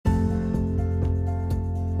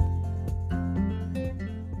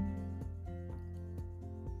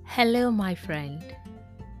Hello, my friend.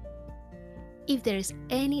 If there is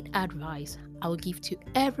any advice I will give to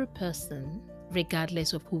every person,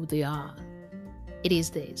 regardless of who they are, it is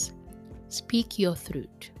this: speak your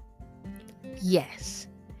truth. Yes,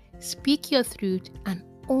 speak your truth and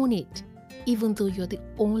own it, even though you're the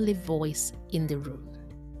only voice in the room.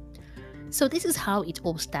 So, this is how it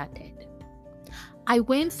all started. I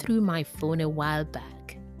went through my phone a while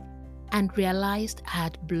back and realized I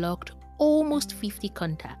had blocked almost 50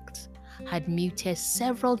 contacts, had muted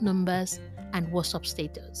several numbers and WhatsApp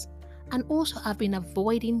status, and also have been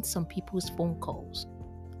avoiding some people's phone calls.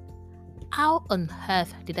 How on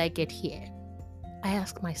earth did I get here? I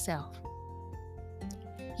ask myself.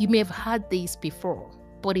 You may have heard this before,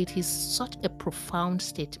 but it is such a profound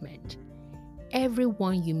statement.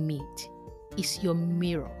 Everyone you meet is your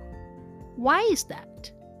mirror. Why is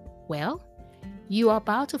that? Well, you are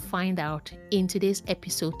about to find out in today's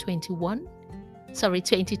episode 22,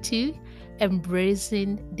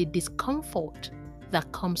 embracing the discomfort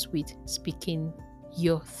that comes with speaking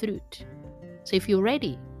your truth. So if you're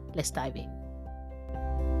ready, let's dive in.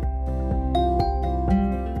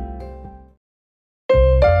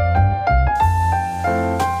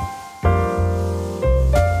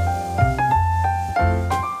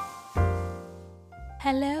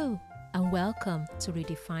 Hello, and welcome to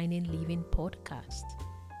Redefining Living podcast,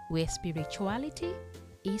 where spirituality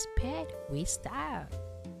is paired with style.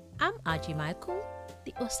 I'm Aji Michael,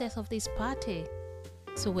 the hostess of this party.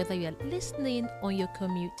 So whether you're listening on your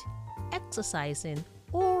commute, exercising,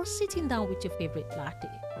 or sitting down with your favorite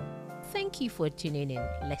latte, thank you for tuning in.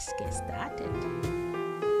 Let's get started.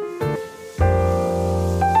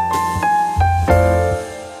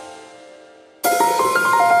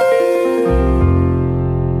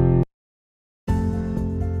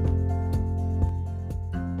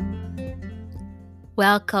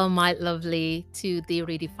 Welcome, my lovely, to the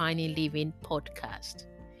Redefining Living podcast.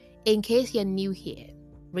 In case you're new here,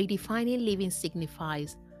 Redefining Living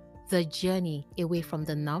signifies the journey away from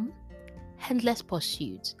the numb, endless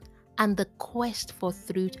pursuits, and the quest for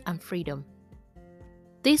truth and freedom.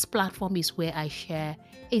 This platform is where I share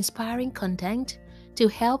inspiring content to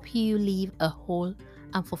help you live a whole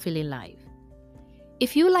and fulfilling life.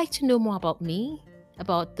 If you'd like to know more about me,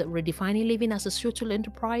 about the Redefining Living as a spiritual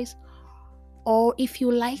enterprise, or if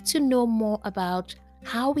you like to know more about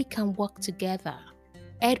how we can work together,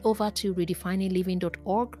 head over to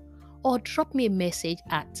redefiningliving.org or drop me a message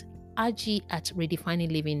at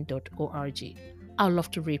aji@redefiningliving.org. I'd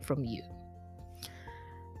love to read from you.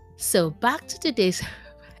 So back to today's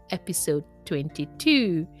episode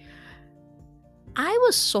 22. I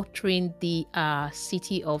was sauntering the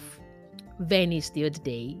city of Venice the other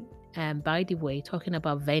day. And by the way, talking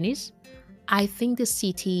about Venice, I think the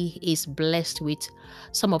city is blessed with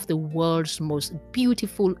some of the world's most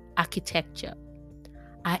beautiful architecture.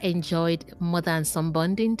 I enjoyed mother and son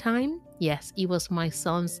bonding time. Yes, it was my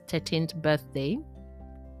son's 13th birthday.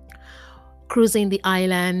 Cruising the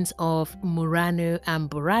islands of Murano and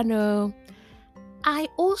Burano. I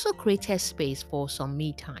also created space for some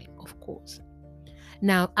me time, of course.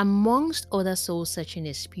 Now, amongst other soul-searching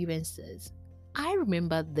experiences, I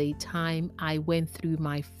remember the time I went through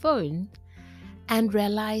my phone and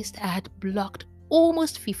realized I had blocked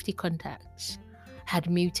almost 50 contacts, had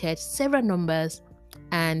muted several numbers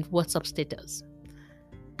and WhatsApp status.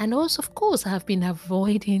 And also, of course, I have been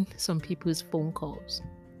avoiding some people's phone calls.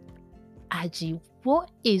 Aji,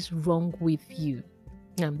 what is wrong with you?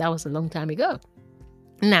 That was a long time ago.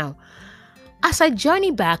 Now, as I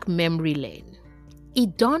journey back memory lane,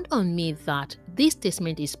 it dawned on me that this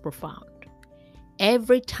statement is profound.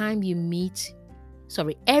 Everyone you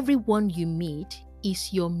meet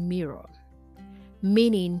is your mirror,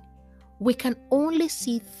 meaning we can only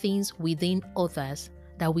see things within others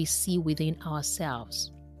that we see within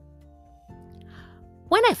ourselves.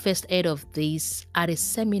 When I first heard of this at a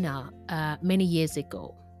seminar many years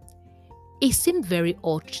ago, it seemed very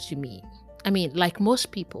odd to me. I mean, like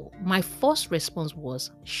most people, my first response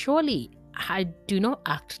was, surely I do not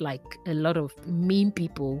act like a lot of mean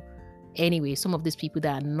people. Anyway, some of these people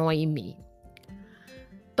that annoy me.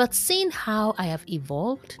 But seeing how I have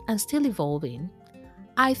evolved and still evolving,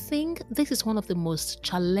 I think this is one of the most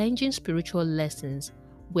challenging spiritual lessons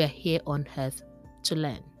we're here on earth to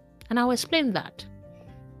learn. And I'll explain that.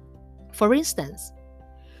 For instance,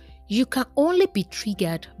 you can only be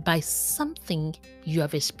triggered by something you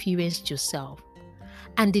have experienced yourself.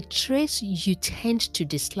 And the traits you tend to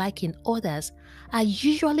dislike in others are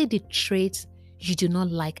usually the traits you do not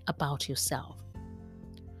like about yourself.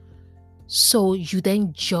 So you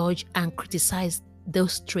then judge and criticize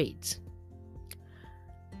those traits.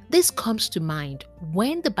 This comes to mind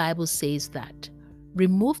when the Bible says that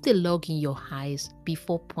remove the log in your eyes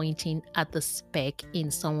before pointing at the speck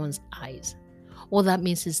in someone's eyes. What that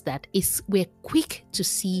means is that we're quick to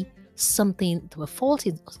see something, to a fault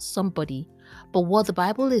in somebody, but what the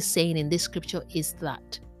Bible is saying in this scripture is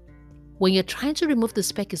that when you're trying to remove the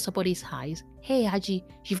speck in somebody's eyes, hey Haji,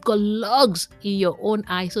 you've got logs in your own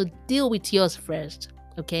eye, so deal with yours first,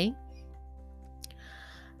 okay?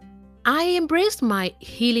 I embraced my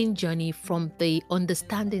healing journey from the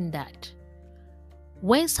understanding that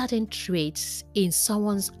when certain traits in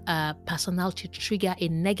someone's personality trigger a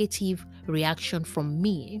negative reaction from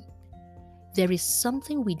me, there is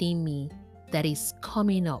something within me that is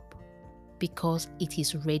coming up because it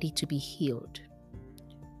is ready to be healed.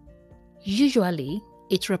 Usually,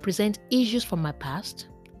 it represents issues from my past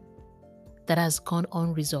that has gone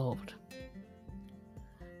unresolved.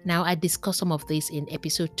 Now, I discussed some of this in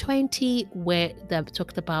episode 20, where they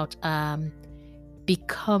talked about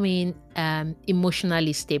becoming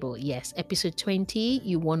emotionally stable. Yes, episode 20,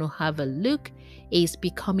 you want to have a look, is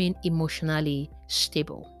becoming emotionally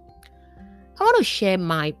stable. I want to share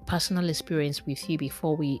my personal experience with you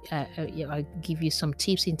before I give you some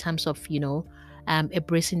tips in terms of,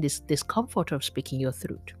 embracing this discomfort of speaking your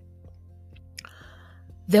truth.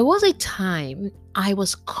 There was a time I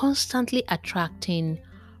was constantly attracting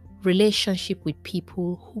relationship with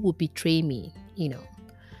people who would betray me.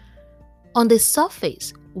 On the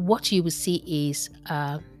surface, what you will see is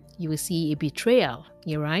you will see a betrayal,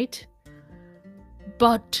 you're right?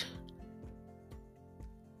 But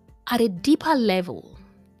at a deeper level,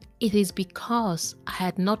 it is because I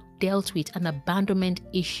had not dealt with an abandonment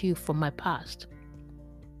issue from my past.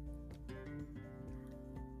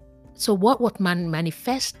 So what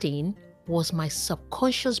manifesting was my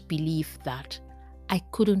subconscious belief that I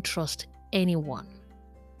couldn't trust anyone.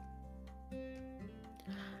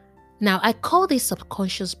 Now, I call these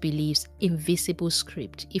subconscious beliefs invisible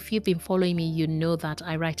script. If you've been following me, you know that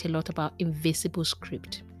I write a lot about invisible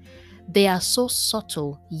script. They are so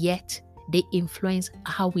subtle, yet they influence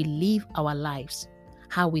how we live our lives,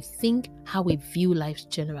 how we think, how we view lives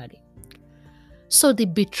generally. So the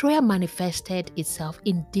betrayal manifested itself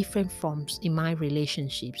in different forms in my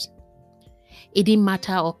relationships. It didn't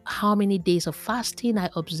matter how many days of fasting I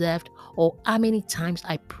observed or how many times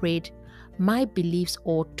I prayed, my beliefs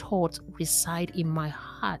or thoughts reside in my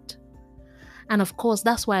heart. And of course,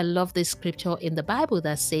 that's why I love this scripture in the Bible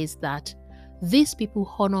that says that these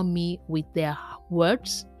people honor me with their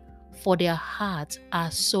words, for their hearts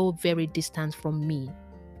are so very distant from me.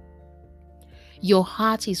 Your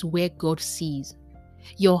heart is where God sees.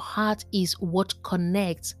 Your heart is what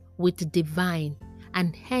connects with the divine,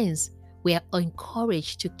 and hence we are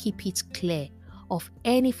encouraged to keep it clear of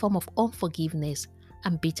any form of unforgiveness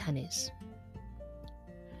and bitterness.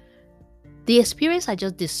 The experience I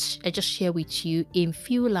just shared with you in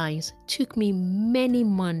few lines took me many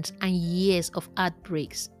months and years of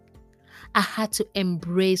heartbreaks. I had to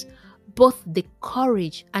embrace both the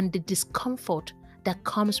courage and the discomfort that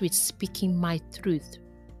comes with speaking my truth.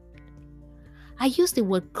 I use the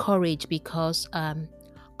word courage because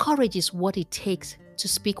courage is what it takes to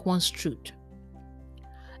speak one's truth.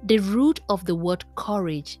 The root of the word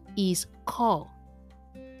courage is cor,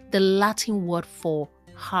 the Latin word for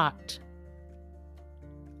heart.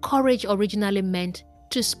 Courage originally meant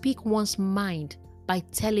to speak one's mind by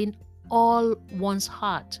telling all one's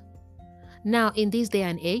heart. Now, in this day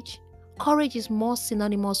and age, courage is more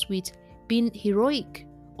synonymous with being heroic,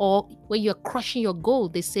 or when you're crushing your goal,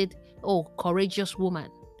 they said, oh, courageous woman.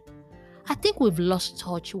 I think we've lost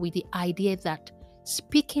touch with the idea that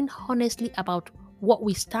speaking honestly about what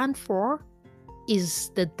we stand for is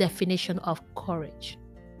the definition of courage.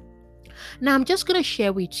 Now, I'm just going to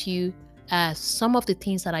share with you some of the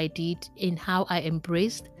things that I did in how I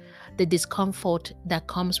embraced the discomfort that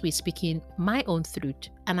comes with speaking my own truth.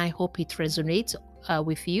 And I hope it resonates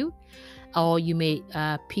with you, or you may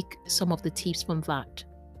pick some of the tips from that.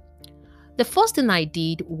 The first thing I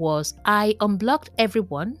did was I unblocked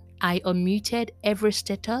everyone, I unmuted every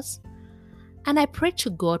status, and I prayed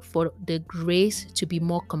to God for the grace to be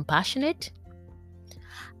more compassionate.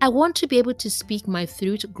 I want to be able to speak my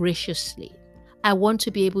truth graciously. I want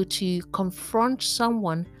to be able to confront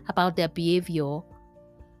someone about their behavior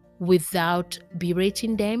without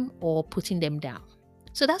berating them or putting them down.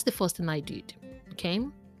 So that's the first thing I did. Okay.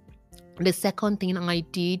 The second thing I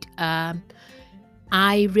did,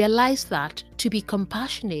 I realized that to be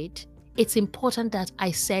compassionate, it's important that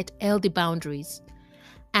I set healthy boundaries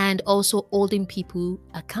and also holding people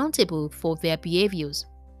accountable for their behaviors.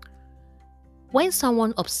 When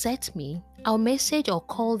someone upsets me, I'll message or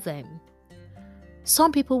call them.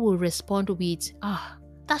 Some people will respond with,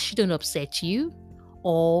 that shouldn't upset you,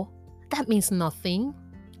 or that means nothing,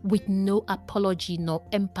 with no apology nor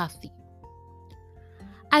empathy.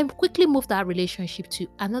 I quickly moved that relationship to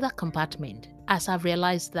another compartment as I've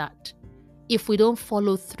realized that if we don't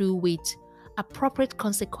follow through with appropriate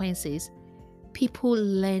consequences, people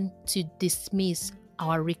learn to dismiss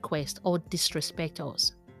our request or disrespect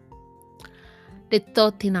us. The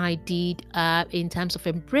third thing I did in terms of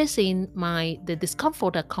embracing the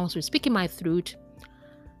discomfort that comes with speaking my truth,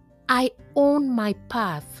 I own my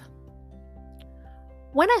path.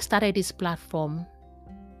 When I started this platform,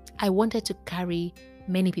 I wanted to carry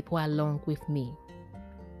many people along with me.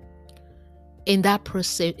 In that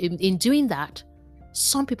process, in doing that,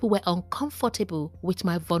 some people were uncomfortable with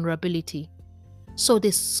my vulnerability, so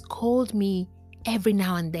they scold me every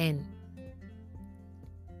now and then.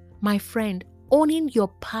 My friend, owning your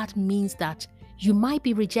path means that you might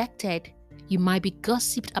be rejected, you might be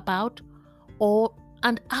gossiped about,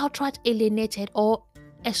 and outright alienated or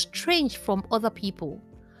estranged from other people.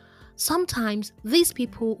 Sometimes these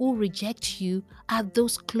people who reject you are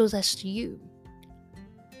those closest to you.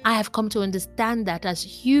 I have come to understand that as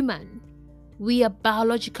human, we are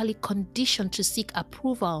biologically conditioned to seek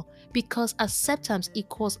approval because acceptance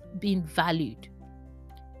equals being valued.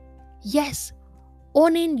 Yes,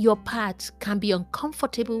 owning your path can be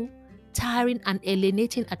uncomfortable, tiring, and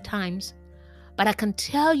alienating at times, but I can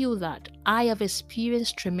tell you that I have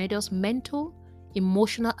experienced tremendous mental,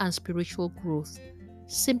 emotional, and spiritual growth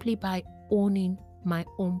simply by owning my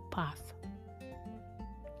own path.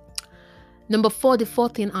 Number 4, the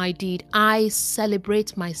fourth thing I did, I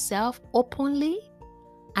celebrate myself openly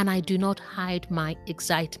and I do not hide my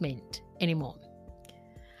excitement anymore.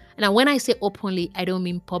 Now, when I say openly, I don't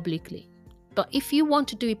mean publicly. But if you want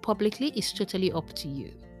to do it publicly, it's totally up to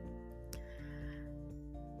you.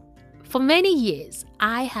 For many years,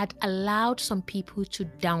 I had allowed some people to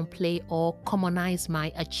downplay or commonize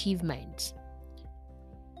my achievements.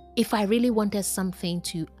 If I really wanted something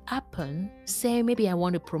to happen, say maybe I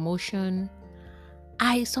want a promotion,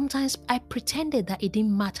 I pretended that it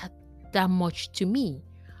didn't matter that much to me.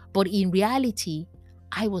 But in reality,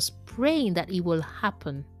 I was praying that it will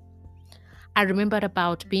happen. I remembered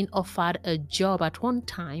about being offered a job at one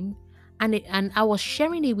time, and I was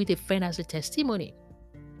sharing it with a friend as a testimony.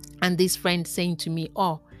 And this friend saying to me,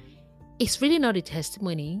 it's really not a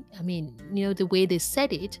testimony. I mean, the way they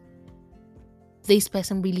said it, this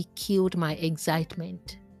person really killed my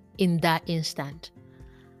excitement in that instant.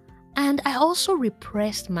 And I also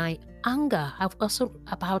repressed my anger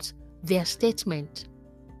about their statement.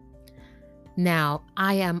 Now,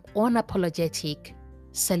 I am unapologetic,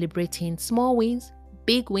 celebrating small wins,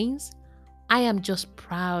 big wins. I am just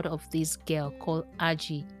proud of this girl called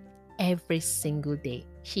Aji every single day.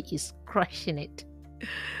 She is crushing it.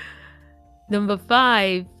 Number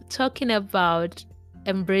 5, talking about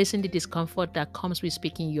embracing the discomfort that comes with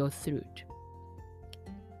speaking your truth.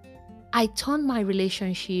 I turned my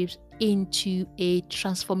relationships into a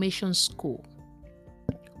transformation school.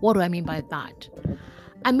 What do I mean by that?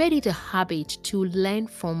 I made it a habit to learn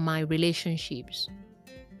from my relationships.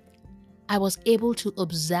 I was able to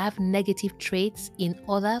observe negative traits in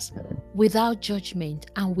others without judgment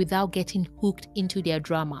and without getting hooked into their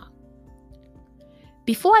drama.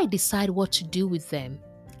 Before I decide what to do with them,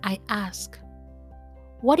 I ask,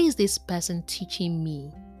 what is this person teaching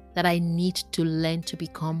me that I need to learn to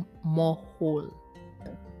become more whole?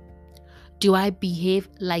 Do I behave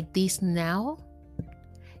like this now?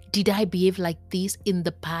 Did I behave like this in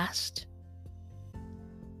the past?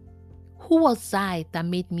 Who was I that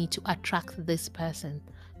made me to attract this person?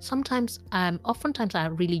 Oftentimes I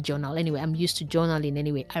really journal. Anyway, I'm used to journaling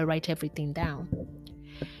anyway. I write everything down.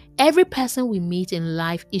 Every person we meet in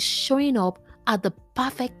life is showing up at the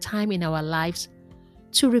perfect time in our lives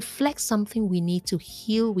to reflect something we need to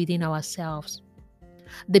heal within ourselves.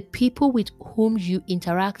 The people with whom you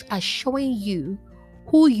interact are showing you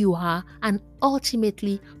who you are and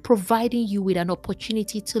ultimately providing you with an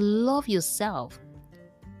opportunity to love yourself.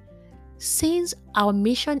 Since our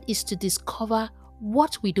mission is to discover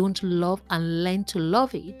what we don't love and learn to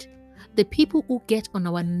love it, the people who get on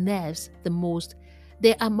our nerves the most,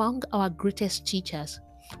 they're among our greatest teachers.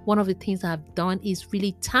 One of the things I've done is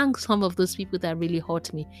really thank some of those people that really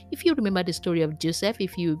hurt me. If you remember the story of Joseph,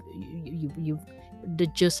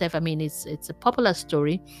 Joseph, I mean, it's a popular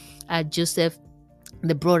story. Joseph,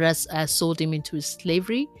 the brothers sold him into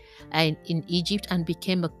slavery in Egypt and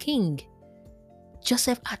became a king.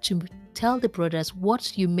 Joseph had to tell the brothers,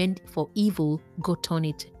 what you meant for evil, go turn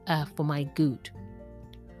it for my good.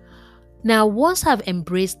 Now, once I've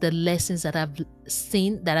embraced the lessons that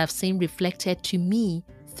I've seen reflected to me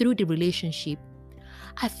through the relationship,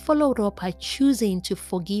 I followed up by choosing to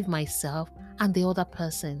forgive myself and the other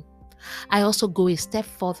person. I also go a step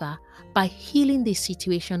further by healing the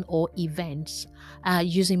situation or events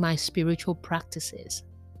using my spiritual practices.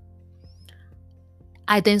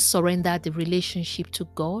 I then surrender the relationship to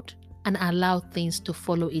God and allow things to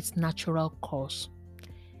follow its natural course.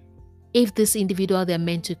 If this individual they're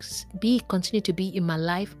meant to be continue to be in my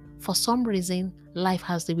life, for some reason, life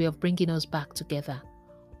has the way of bringing us back together.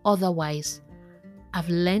 Otherwise, I've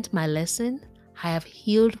learned my lesson. I have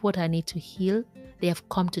healed what I need to heal. They have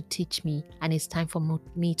come to teach me, and it's time for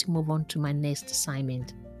me to move on to my next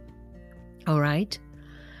assignment. All right?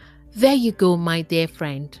 There you go, my dear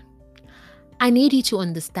friend. I need you to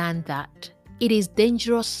understand that it is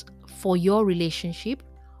dangerous for your relationship,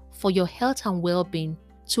 for your health and well-being,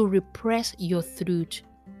 to repress your truth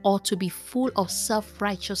or to be full of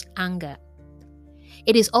self-righteous anger.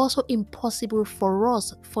 It is also impossible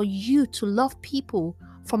for you to love people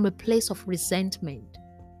from a place of resentment.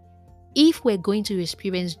 If we're going to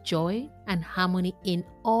experience joy and harmony in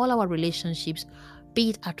all our relationships,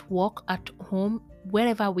 be it at work, at home,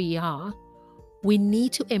 wherever we are, we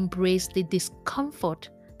need to embrace the discomfort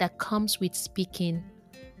that comes with speaking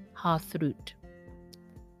our truth.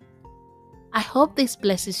 I hope this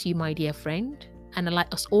blesses you, my dear friend. And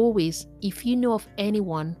like as always, if you know of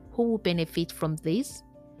anyone who will benefit from this,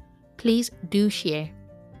 please do share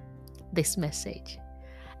this message.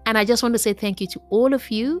 And I just want to say thank you to all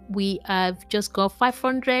of you. We have just got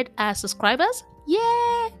 500 subscribers.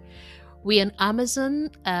 Yeah! We're on Amazon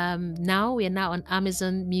now. We are now on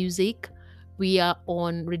Amazon Music. We are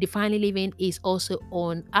on Redefining Living is also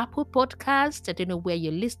on Apple Podcasts. I don't know where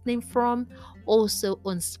you're listening from. Also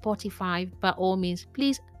on Spotify. By all means,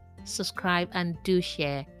 please subscribe and do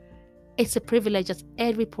share. It's a privilege at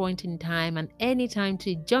every point in time and any time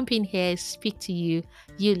to jump in here, speak to you,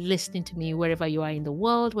 you listening to me wherever you are in the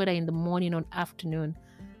world, whether in the morning or afternoon.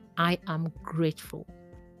 I am grateful.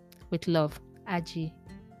 With love, Aji.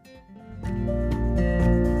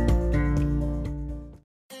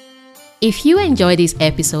 If you enjoyed this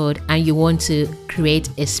episode and you want to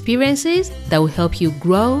create experiences that will help you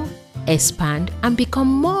grow, expand, and become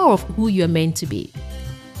more of who you're meant to be,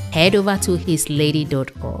 head over to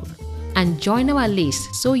hislady.org and join our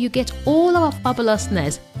list so you get all our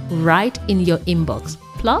fabulousness right in your inbox.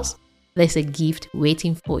 Plus, there's a gift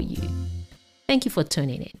waiting for you. Thank you for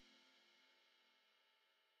tuning in.